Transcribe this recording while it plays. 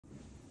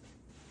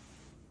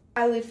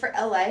I leave for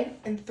LA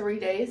in 3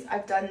 days.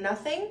 I've done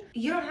nothing.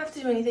 You don't have to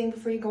do anything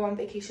before you go on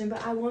vacation,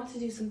 but I want to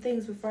do some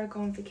things before I go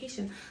on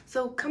vacation.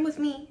 So come with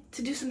me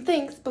to do some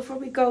things before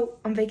we go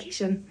on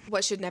vacation.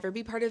 What should never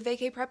be part of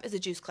vacay prep is a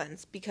juice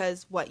cleanse,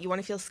 because what, you want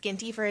to feel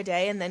skinty for a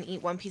day and then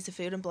eat one piece of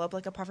food and blow up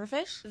like a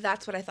pufferfish?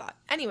 That's what I thought.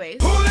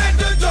 Anyways, who let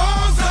the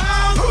dogs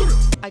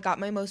out? I got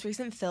my most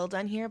recent fill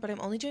done here, but I'm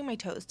only doing my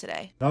toes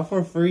today. Not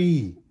for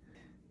free.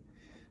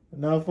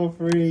 Not for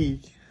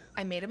free.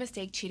 I made a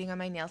mistake cheating on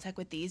my nail tech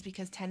with these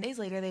because 10 days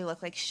later they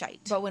look like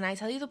shite. But when I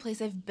tell you the place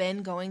I've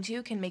been going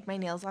to can make my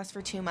nails last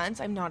for 2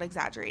 months, I'm not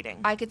exaggerating.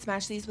 I could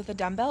smash these with a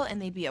dumbbell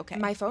and they'd be okay.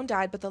 My phone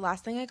died, but the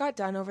last thing I got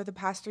done over the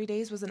past 3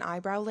 days was an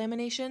eyebrow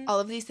lamination. All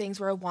of these things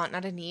were a want,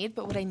 not a need,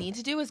 but what I need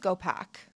to do is go pack.